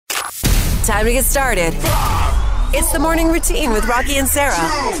Time to get started. It's the morning routine with Rocki and Sarah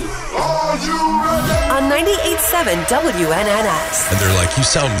on 98.7 WNNS. And they're like, you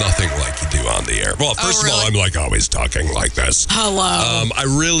sound nothing like you do on the air. Well, first of all, I'm like always talking like this. Hello. I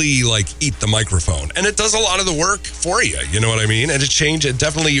really eat the microphone, and it does a lot of the work for you. You know what I mean? And it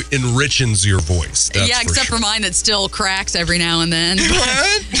definitely enriches your voice. Except for mine that still cracks every now and then.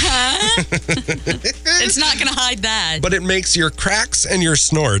 It's not going to hide that. But it makes your cracks and your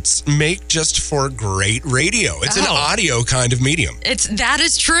snorts make just for great radio. It's an audio kind of medium. That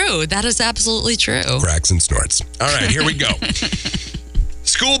is true. That is absolutely true. Cracks and snorts. All right, here we go.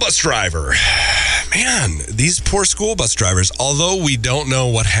 School bus driver. Man, these poor school bus drivers, although we don't know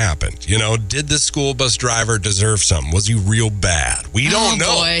what happened. Did the school bus driver deserve something? Was he real bad? We don't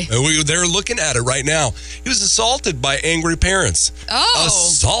know. Boy. They're looking at it right now. He was assaulted by angry parents. Oh.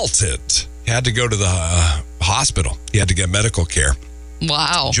 Assaulted. He had to go to the hospital. He had to get medical care.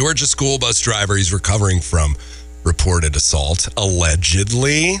 Wow. Georgia school bus driver, he's recovering from reported assault,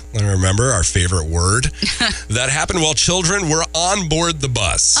 allegedly. Remember our favorite word. That happened while children were on board the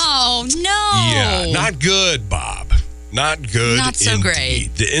bus. Oh, no. Yeah, not good, Bob. Not good. Not so indeed.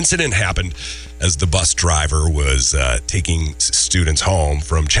 great. The incident happened as the bus driver was taking students home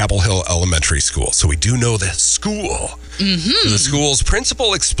from Chapel Hill Elementary School. So we do know the school. Mm-hmm. The school's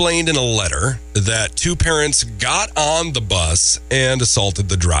principal explained in a letter that two parents got on the bus and assaulted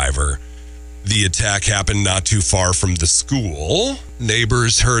the driver. The attack happened not too far from the school.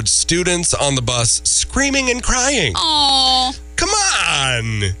 Neighbors heard students on the bus screaming and crying. Oh. Come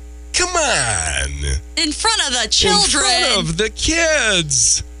on. In front of the children. In front of the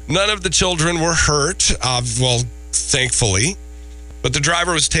kids. None of the children were hurt, thankfully. But the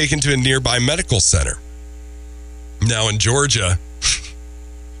driver was taken to a nearby medical center. Now in Georgia,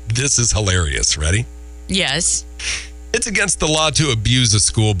 this is hilarious. Ready? Yes. It's against the law to abuse a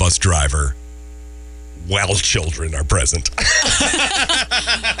school bus driver while children are present.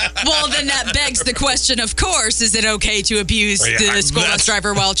 Well, then that begs the question, of course, is it okay to abuse the school bus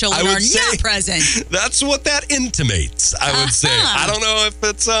driver while children are not present? That's what that intimates, I would say. I don't know if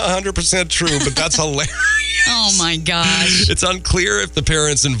it's 100% true, but that's hilarious. Oh, my gosh. It's unclear if the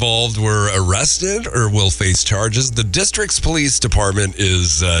parents involved were arrested or will face charges. The district's police department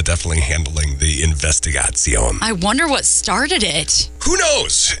is definitely handling the investigation. I wonder what started it. Who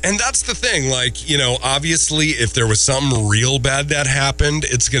knows? And that's the thing. Obviously, if there was something real bad that happened,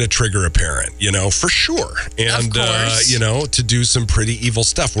 it's going to trigger a parent, for sure. And, of course. To do some pretty evil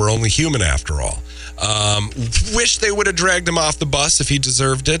stuff. We're only human after all. Wish they would have dragged him off the bus if he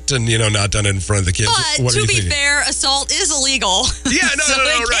deserved it and, not done it in front of the kids. But to be fair, assault is illegal. Yeah, so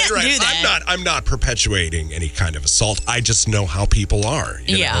right. Do that. I'm not perpetuating any kind of assault. I just know how people are.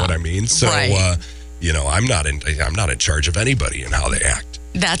 You know what I mean? So, right. I'm not in charge of anybody and how they act.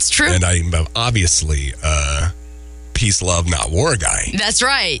 That's true. And I'm obviously peace, love, not war guy. That's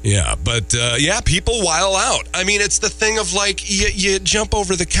right. Yeah, but people while out. I mean, it's the thing of you jump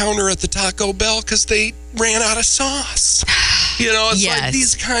over the counter at the Taco Bell because they ran out of sauce. It's like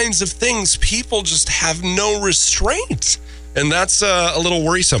these kinds of things. People just have no restraint. And that's a little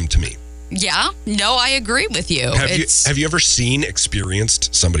worrisome to me. Yeah, no, I agree with you. Have you ever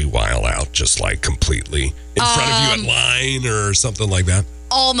experienced somebody while out just completely in front of you at line or something like that?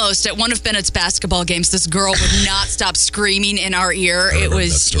 Almost. At one of Bennett's basketball games, this girl would not stop screaming in our ear. It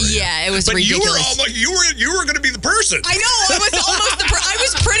was ridiculous. But you were going to be the person. I know. I was almost I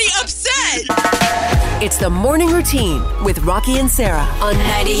was pretty upset. It's the morning routine with Rocki and Sarah on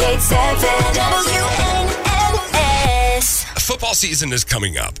 98.7 WNNS. Football season is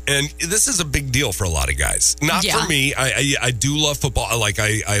coming up, and this is a big deal for a lot of guys. Not for me. I do love football.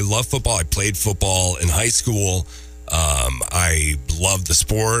 I love football. I played football in high school. I love the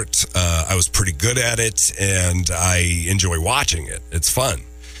sport. I was pretty good at it, and I enjoy watching it. It's fun.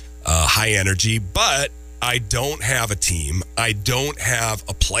 High energy, but I don't have a team. I don't have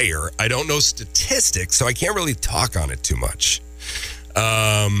a player. I don't know statistics, so I can't really talk on it too much.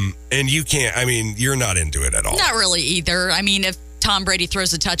 And you can't, you're not into it at all. Not really either. I mean, if Tom Brady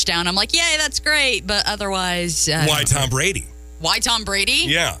throws a touchdown, I'm like, yay, that's great. But otherwise... Why Tom Brady? Why Tom Brady?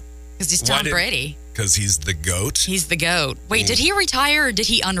 Yeah. Because he's Tom Brady. Because he's the GOAT? He's the GOAT. Wait, did he retire or did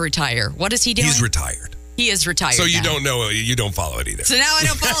he unretire? What is he doing? He's retired. He is retired. So you don't know, you don't follow it either. So now I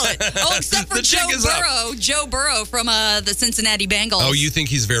don't follow it. Oh, except for Joe Burrow from the Cincinnati Bengals. Oh, you think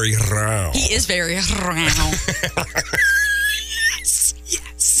he's very round? He is very round.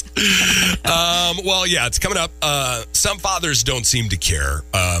 Yes. Well, yeah, it's coming up. Some fathers don't seem to care.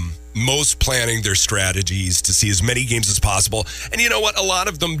 Most planning their strategies to see as many games as possible. And you know what? A lot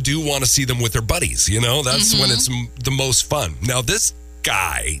of them do want to see them with their buddies. That's when it's the most fun. Now, this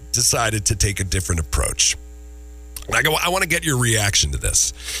guy decided to take a different approach. I want to get your reaction to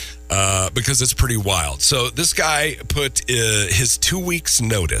this because it's pretty wild. So this guy put his 2 weeks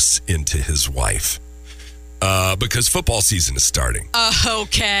notice into his wife because football season is starting.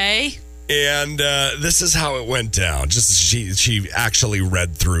 Okay. And this is how it went down. Just she actually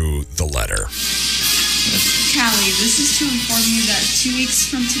read through the letter. Callie, this is to inform you that 2 weeks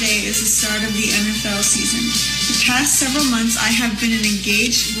from today is the start of the NFL season. The past several months, I have been an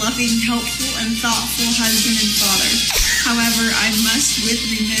engaged, loving, helpful, and thoughtful husband and father. However, I must, with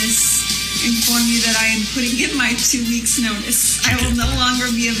remiss, inform you that I am putting in my 2 weeks notice. I will no longer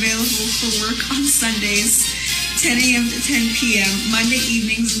be available for work on Sundays, 10 a.m. to 10 p.m., Monday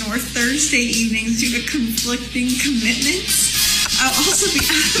evenings, nor Thursday evenings due to conflicting commitments. I'll also be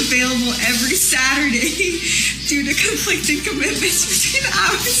unavailable every Saturday due to conflicting commitments between the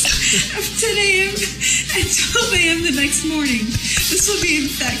hours of 10 a.m. and 12 a.m. the next morning. This will be in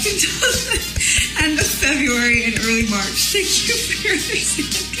effect until the end of February and early March. Thank you for your understanding.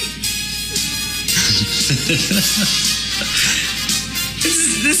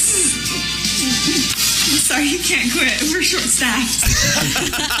 This is I'm sorry, you can't quit. We're short-staffed.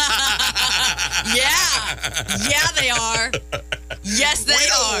 Yeah, they are. Yes, they are. We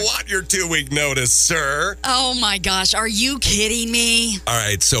don't want your 2 week notice, sir. Oh my gosh, are you kidding me? All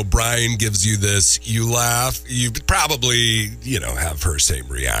right, so Brian gives you this. You laugh. You probably, have her same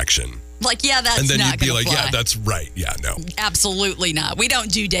reaction. Like, yeah, that's not and then you'd be gonna like, fly. yeah, that's right. Yeah, no. Absolutely not. We don't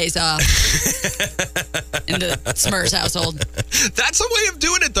do days off in the Smurfs household. That's a way of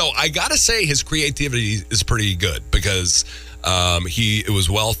doing it, though. I got to say, his creativity is pretty good because it was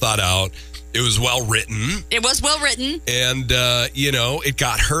well thought out. It was well written. It was well written. And, it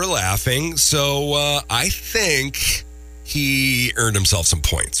got her laughing. So I think he earned himself some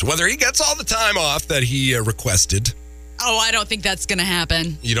points. Whether he gets all the time off that he requested. Oh, I don't think that's going to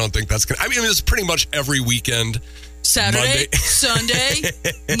happen. You don't think that's going to... I mean, it's pretty much every weekend. Saturday, Sunday,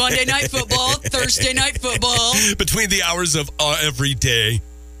 Monday night football, Thursday night football. Between the hours of every day,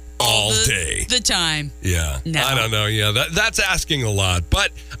 all day. The time. Yeah. No. I don't know. Yeah, that's asking a lot. But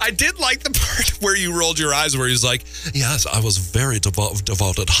I did like the part where you rolled your eyes where he's like, yes, I was very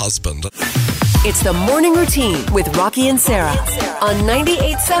devoted husband. It's the morning routine with Rocki and Sarah on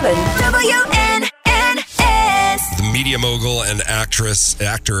 98.7 WNNS. The media mogul and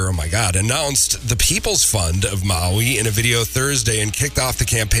actor, oh my God, announced the People's Fund of Maui in a video Thursday and kicked off the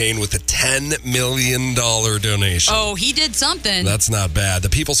campaign with a $10 million donation. Oh, he did something. That's not bad. The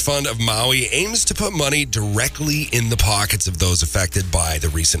People's Fund of Maui aims to put money directly in the pockets of those affected by the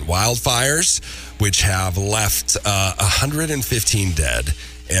recent wildfires, which have left 115 dead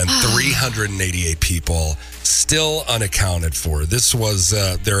and 388 people still unaccounted for. This was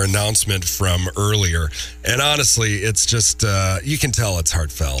their announcement from earlier. And honestly, it's just, you can tell it's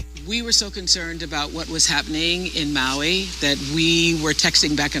heartfelt. We were so concerned about what was happening in Maui that we were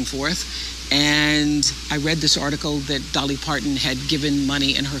texting back and forth. And I read this article that Dolly Parton had given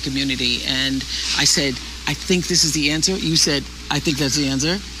money in her community. And I said, I think this is the answer. You said, I think that's the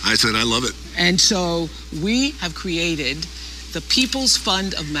answer. I said, I love it. And so we have created the People's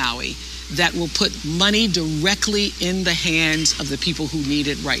Fund of Maui that will put money directly in the hands of the people who need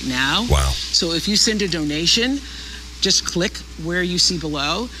it right now. Wow. So if you send a donation, just click where you see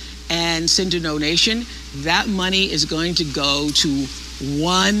below and send a donation. That money is going to go to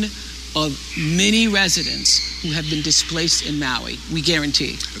one of many residents who have been displaced in Maui. We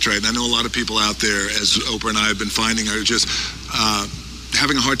guarantee. That's right. And I know a lot of people out there, as Oprah and I have been finding, are just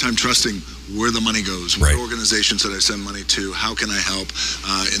having a hard time trusting where the money goes, what organizations that I send money to, how can I help?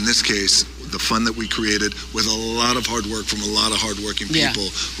 In this case, the fund that we created with a lot of hard work from a lot of hardworking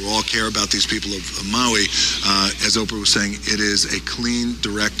people who all care about these people of Maui. As Oprah was saying, it is a clean,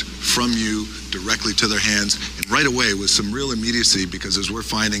 direct from you directly to their hands, and right away with some real immediacy, because as we're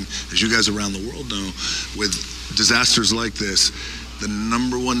finding, as you guys around the world know, with disasters like this, the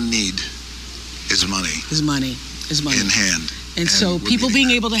number one need is money. Is money. In hand. And so people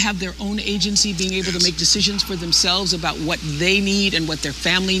being able to have their own agency, being able to make decisions for themselves about what they need and what their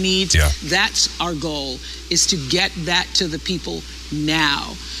family needs, that's our goal, is to get that to the people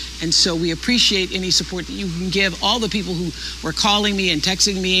now. And so we appreciate any support that you can give. All the people who were calling me and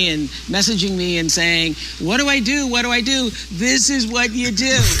texting me and messaging me and saying, what do I do? What do I do? This is what you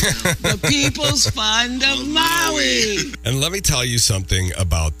do. The People's Fund of Maui. And let me tell you something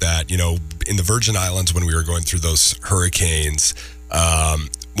about that. You know, in the Virgin Islands, when we were going through those hurricanes,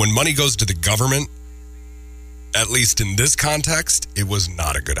 when money goes to the government, at least in this context, it was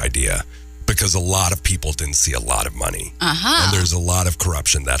not a good idea. because a lot of people didn't see a lot of money. And there's a lot of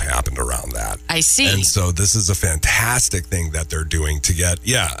corruption that happened around that. I see. And so this is a fantastic thing that they're doing to get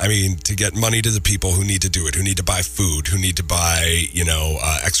money to the people who need to do it, who need to buy food, who need to buy,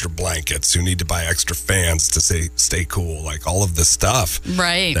 extra blankets, who need to buy extra fans to stay cool, like all of this stuff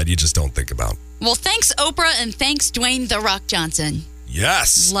that you just don't think about. Well, thanks, Oprah, and thanks, Dwayne "The Rock" Johnson.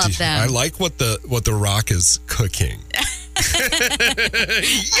 Yes. Love them. I like what the Rock is cooking.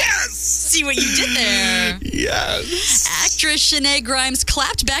 Yes! See what you did there. Yes. Actress Shanae Grimes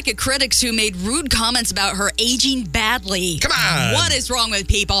clapped back at critics who made rude comments about her aging badly. Come on. What is wrong with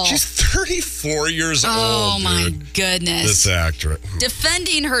people? She's 34 years old. Oh, my goodness. This actress.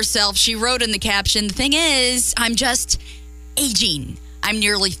 Defending herself, she wrote in the caption, "The thing is, I'm just aging. I'm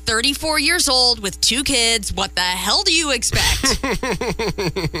nearly 34 years old with 2 kids. What the hell do you expect?"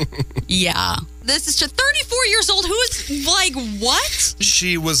 Yeah. This is just 34 years old. Who is like, what?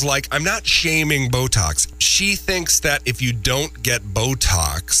 She was like, I'm not shaming Botox. She thinks that if you don't get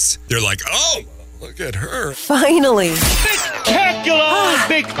Botox, they're like, oh, look at her. Finally. Spectacular!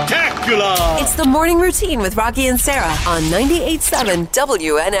 Spectacular! It's the morning routine with Rocki and Sarah on 98.7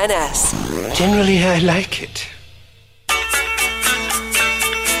 WNNS. Generally, I like it.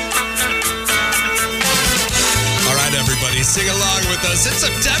 Everybody, sing along with us. It's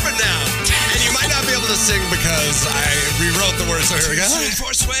September now. And you might not be able to sing because I rewrote the words. So here we go.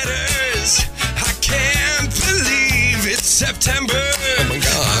 For sweaters, I can't believe it's September. Oh my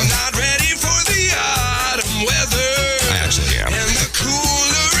God. I'm not ready for the autumn weather. I actually am. And the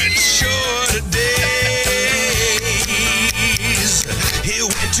cooler and shorter days. It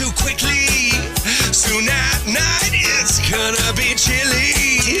went too quickly. Soon at night it's gonna be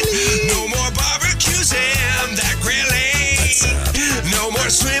chilly. No more barbecues and that grilling. No more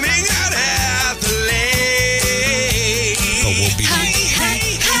swimming out at the lake. Oh, we'll be.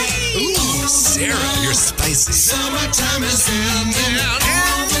 Hey. Ooh, Sarah, you're spicy. Summertime is ending.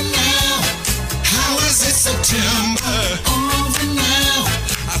 Over now. How is it September? Over now.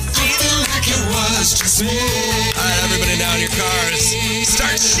 I feel like it was just me. All right, everybody now in your cars,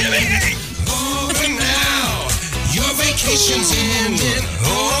 start shimmying. Over now. Your vacation's ending.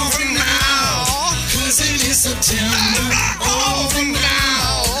 Over now. 'Cause it is September. Over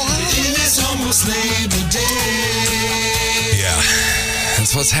now. It is almost Labor Day. Yeah,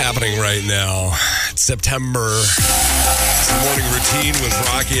 that's what's happening right now. It's September. It's the morning routine with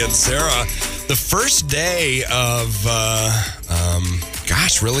Rocki and Sarah. The first day of,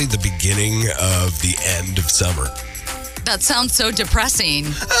 really the beginning of the end of summer. That sounds so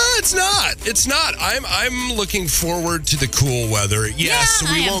depressing. It's not. I'm looking forward to the cool weather. Yes,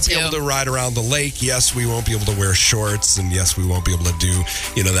 we won't be able to ride around the lake. Yes, we won't be able to wear shorts. And yes, we won't be able to do,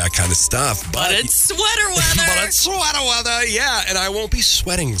 that kind of stuff. But it's sweater weather. Yeah. And I won't be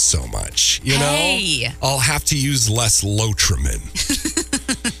sweating so much, Hey. I'll have to use less Lotrimin.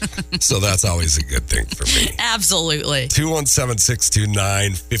 So that's always a good thing for me. Absolutely.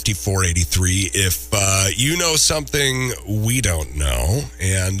 217-629-5483 if you know something we don't know.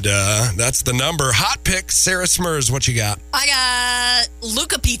 And that's the number. Hot pick, Sarah Smurs, what you got? I got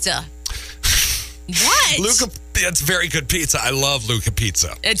Luca Pizza. What? Luca, it's very good pizza. I love Luca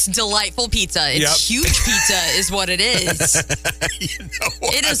Pizza. It's delightful pizza. It's huge pizza is what it is.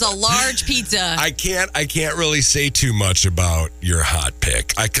 It is a large pizza. I can't really say too much about your hot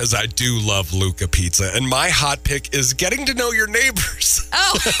pick because I do love Luca Pizza. And my hot pick is getting to know your neighbors.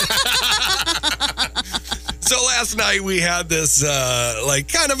 Oh. So last night we had this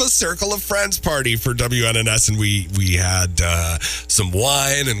kind of a circle of friends party for WNNS, and we had some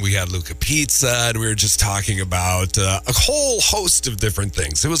wine and we had Luca Pizza, and we were just talking about a whole host of different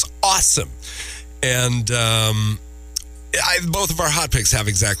things. It was awesome. And both of our hot picks have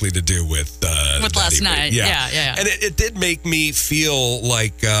exactly to do with last night. Yeah. And it did make me feel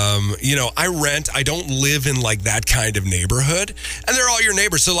like, I don't live in like that kind of neighborhood, and they're all your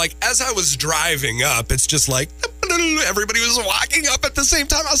neighbors. So like, as I was driving up, it's just like, everybody was walking up at the same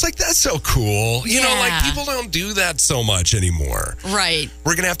time. I was like, that's so cool. Like people don't do that so much anymore. Right.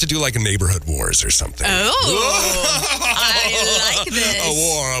 We're going to have to do like a neighborhood wars or something. Oh, I like this. A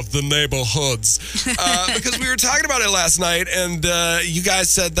war of the neighborhoods. Because we were talking about it last night, and you guys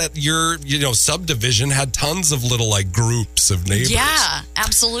said that your subdivision had tons of little like groups of neighbors. Yeah,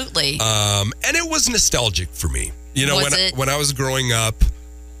 absolutely. And it was nostalgic for me. When I was growing up,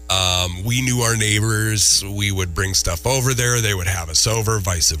 we knew our neighbors. We would bring stuff over there. They would have us over,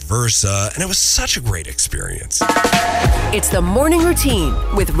 vice versa. And it was such a great experience. It's the morning routine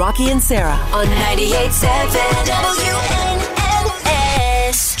with Rocki and Sarah on 98.7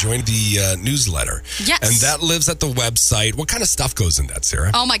 WNNS. join the newsletter. Yes. And that lives at the website. What kind of stuff goes in that,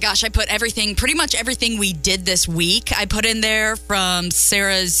 Sarah? Oh my gosh, I put pretty much everything we did this week. I put in there from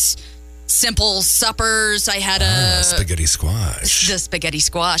Sarah's simple suppers. I had spaghetti squash. The spaghetti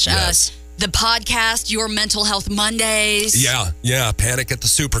squash. Yes. The podcast, Your Mental Health Mondays. Yeah. Panic at the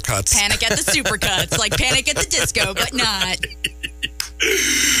Supercuts. Panic at the Supercuts. Like Panic at the Disco, but not.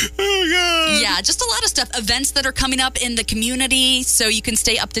 Oh, God. Yeah, just a lot of stuff. Events that are coming up in the community so you can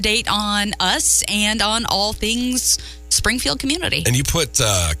stay up to date on us and on all things Springfield community. And you put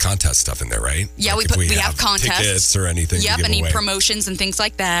contest stuff in there, right? Yeah, like we have contests. Tickets or anything. Yep, to give any away. promotions and things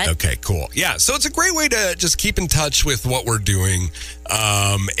like that. Okay, cool. Yeah, so it's a great way to just keep in touch with what we're doing.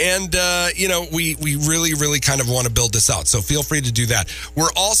 We really, really kind of want to build this out. So feel free to do that.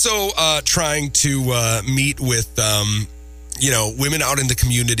 We're also trying to meet with... women out in the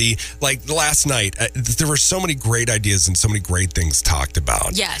community. Like last night, there were so many great ideas and so many great things talked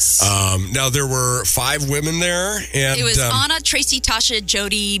about. Yes. Now, there were 5 women there. And it was Anna, Tracy, Tasha,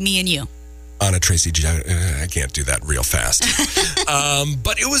 Jody, me, and you. Anna, Tracy, I can't do that real fast.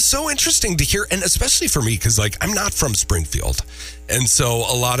 But it was so interesting to hear, and especially for me, because I'm not from Springfield. And so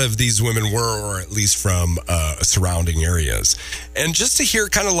a lot of these women were, or at least from surrounding areas. And just to hear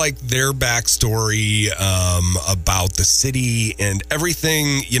kind of their backstory about the city and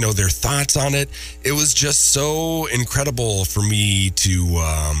everything, their thoughts on it, it was just so incredible for me to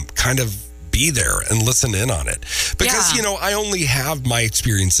kind of be there and listen in on it because I only have my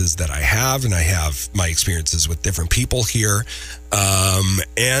experiences that I have, and I have my experiences with different people here,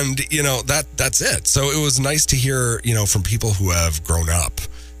 and that's it. So it was nice to hear from people who have grown up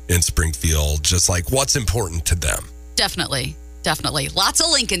in Springfield, just what's important to them. Definitely lots of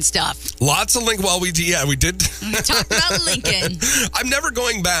Lincoln stuff. Lots of Lincoln. Well, we did. We talked about Lincoln. I'm never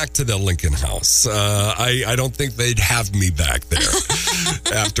going back to the Lincoln house. I don't think they'd have me back there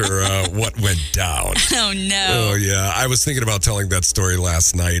after what went down. Oh, no. Oh, yeah. I was thinking about telling that story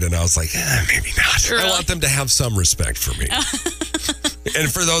last night, and I was like, maybe not. Really? I want them to have some respect for me.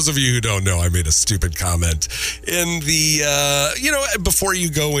 And for those of you who don't know, I made a stupid comment in the, before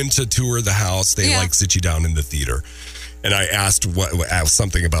you go in to tour the house, they sit you down in the theater. And I asked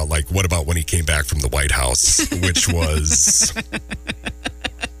something about what about when he came back from the White House, which was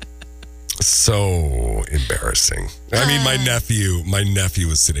so embarrassing. I mean, my nephew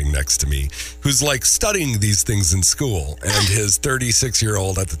was sitting next to me, who's studying these things in school, and his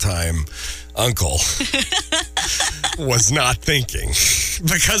 36-year-old at the time uncle was not thinking,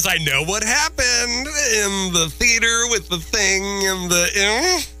 because I know what happened in the theater with the thing and the.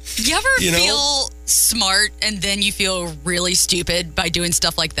 You ever feel smart and then you feel really stupid by doing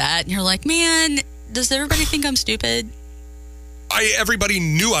stuff like that? And you're like, man, does everybody think I'm stupid? Everybody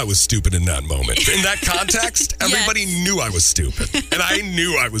knew I was stupid in that moment. In that context, everybody knew I was stupid. And I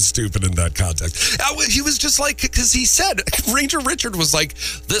knew I was stupid in that context. He was just because he said, Ranger Richard was like,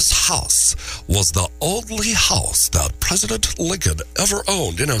 this house was the only house that President Lincoln ever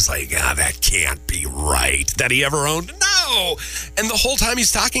owned. And I was like, that can't be right. That he ever owned? No. And the whole time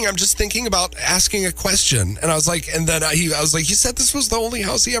he's talking, I'm just thinking about asking a question. And I was like, and then I was like, he said this was the only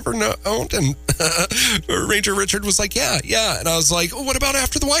house he ever owned? And Ranger Richard was like, yeah. And I was like, what about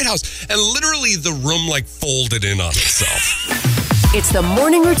after the White House? And literally the room folded in on itself. It's the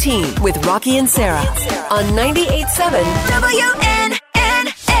morning routine with Rocki and Sarah on 98.7 WNNS.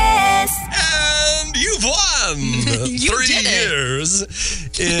 And you've won 3 years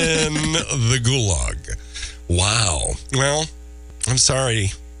in the gulag. Wow. Well, I'm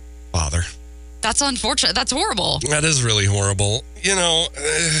sorry, Father. That's unfortunate. That's horrible. That is really horrible.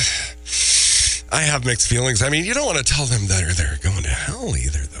 I have mixed feelings. I mean, you don't want to tell them that they're going to hell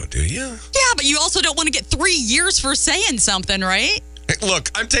either, though, do you? Yeah, but you also don't want to get 3 years for saying something, right? Hey,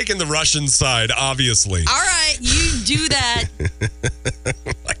 look, I'm taking the Russian side, obviously. All right, you do that.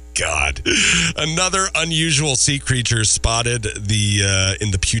 Oh, my God. Another unusual sea creature spotted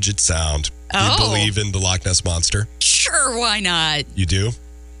in the Puget Sound. Oh. You believe in the Loch Ness Monster? Sure, why not? You do?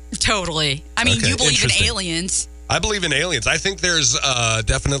 Totally. I mean, you believe in aliens. I believe in aliens. I think there's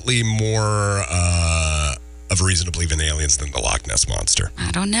definitely more of a reason to believe in aliens than the Loch Ness Monster.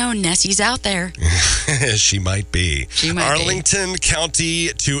 I don't know. Nessie's out there. She might be. Arlington County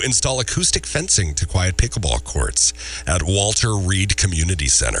to install acoustic fencing to quiet pickleball courts at Walter Reed Community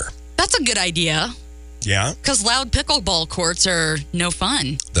Center. That's a good idea. Yeah? Because loud pickleball courts are no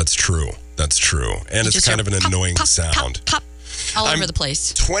fun. That's true. And it's kind of an annoying sound. Pop, all over the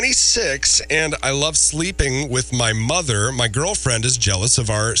place. 26, and I love sleeping with my mother. My girlfriend is jealous of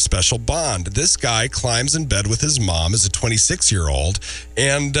our special bond. This guy climbs in bed with his mom as a 26-year-old,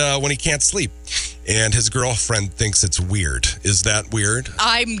 and when he can't sleep. and his girlfriend thinks it's weird. Is that weird?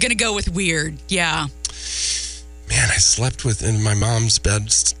 I'm going to go with weird. Yeah. Man, I slept in my mom's bed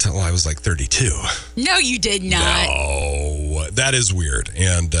till I was like 32. No, you did not. No, that is weird.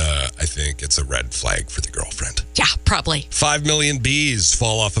 And I think it's a red flag for the girlfriend. Yeah, probably. 5 million bees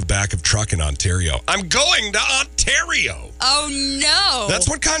fall off a back of truck in Ontario. I'm going to Ontario. Oh, no. That's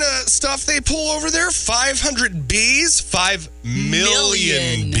what kind of stuff they pull over there? 500 bees? 5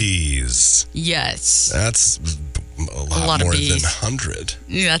 million bees. Yes. That's a lot more than 100.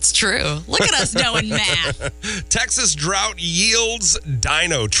 That's true. Look at us knowing math. Texas drought yields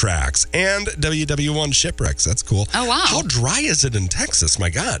dino tracks and WW1 shipwrecks. That's cool. Oh, wow. How dry is it in Texas?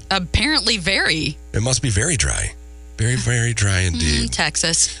 My God. Apparently very. It must be very dry. Very, very dry indeed.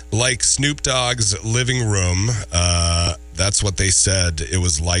 Texas. Like Snoop Dogg's living room, that's what they said it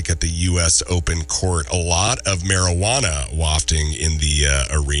was like at the U.S. Open court. A lot of marijuana wafting in the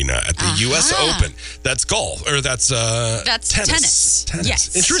arena at the U.S. Open. That's golf, or that's tennis.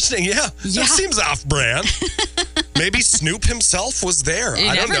 Yes. Interesting, yeah. That seems off-brand. Maybe Snoop himself was there.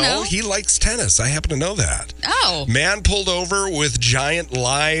 I don't know. He likes tennis. I happen to know that. Oh. Man pulled over with giant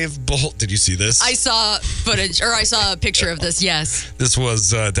live bull. Did you see this? I saw footage, or I saw a picture of this, yes. This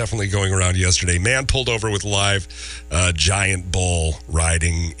was definitely going around yesterday. Man pulled over with live giant bull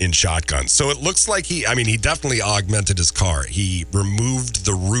riding in shotgun. So it looks like he definitely augmented his car. He removed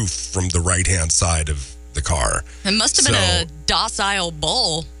the roof from the right-hand side of the car. It must have been a docile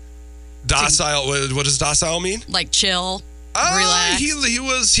bull. Docile, what does docile mean? Like chill, relax.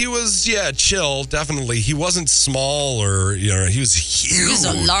 He was chill, definitely. He wasn't small or, he was huge. He was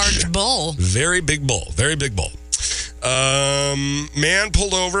a large bull. Very big bull. Man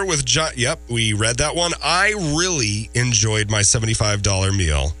pulled over with yep, we read that one. I really enjoyed my $75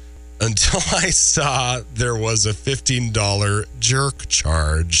 meal until I saw there was a $15 jerk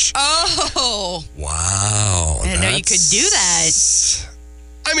charge. Oh. Wow. I didn't know you could do that.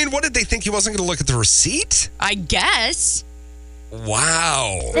 I mean, what did they think? He wasn't going to look at the receipt? I guess.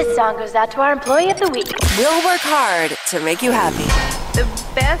 Wow. This song goes out to our employee of the week. We'll work hard to make you happy. The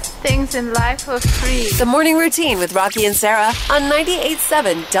best things in life are free. The morning routine with Rocki and Sarah on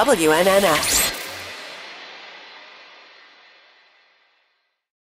 98.7 WNNX.